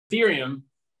Ethereum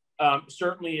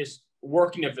certainly is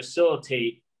working to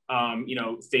facilitate,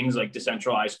 things like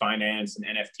decentralized finance and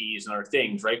NFTs and other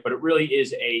things, right? But it really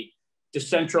is a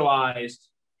decentralized,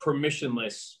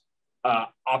 permissionless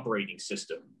operating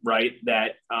system, right?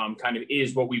 That kind of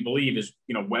is what we believe is,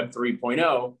 Web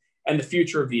 3.0 and the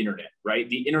future of the internet, right?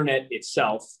 The internet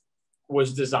itself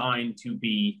was designed to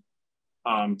be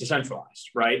decentralized,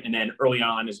 right? And then early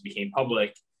on, as it became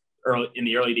public, in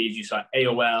the early days, you saw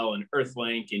AOL and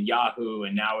Earthlink and Yahoo,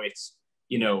 and now it's,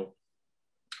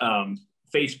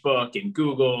 Facebook and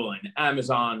Google and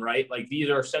Amazon, right? Like these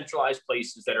are centralized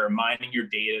places that are mining your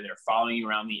data. They're following you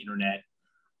around the internet.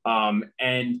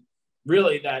 And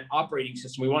really that operating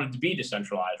system, we want it to be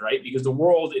decentralized, right? Because the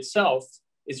world itself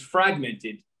is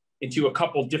fragmented into a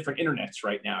couple different internets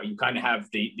right now. You kind of have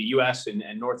the US and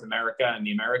North America and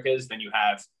the Americas. Then you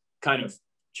have kind of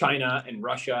China and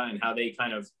Russia and how they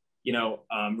kind of,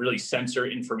 really censor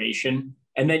information.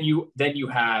 And then you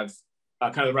have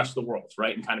kind of the rest of the world,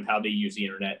 right? And kind of how they use the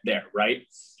internet there, right?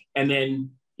 And then,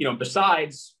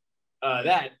 besides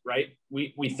that, right,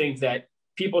 we think that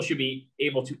people should be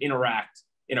able to interact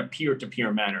in a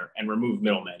peer-to-peer manner and remove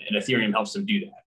middlemen. And Ethereum helps them do that.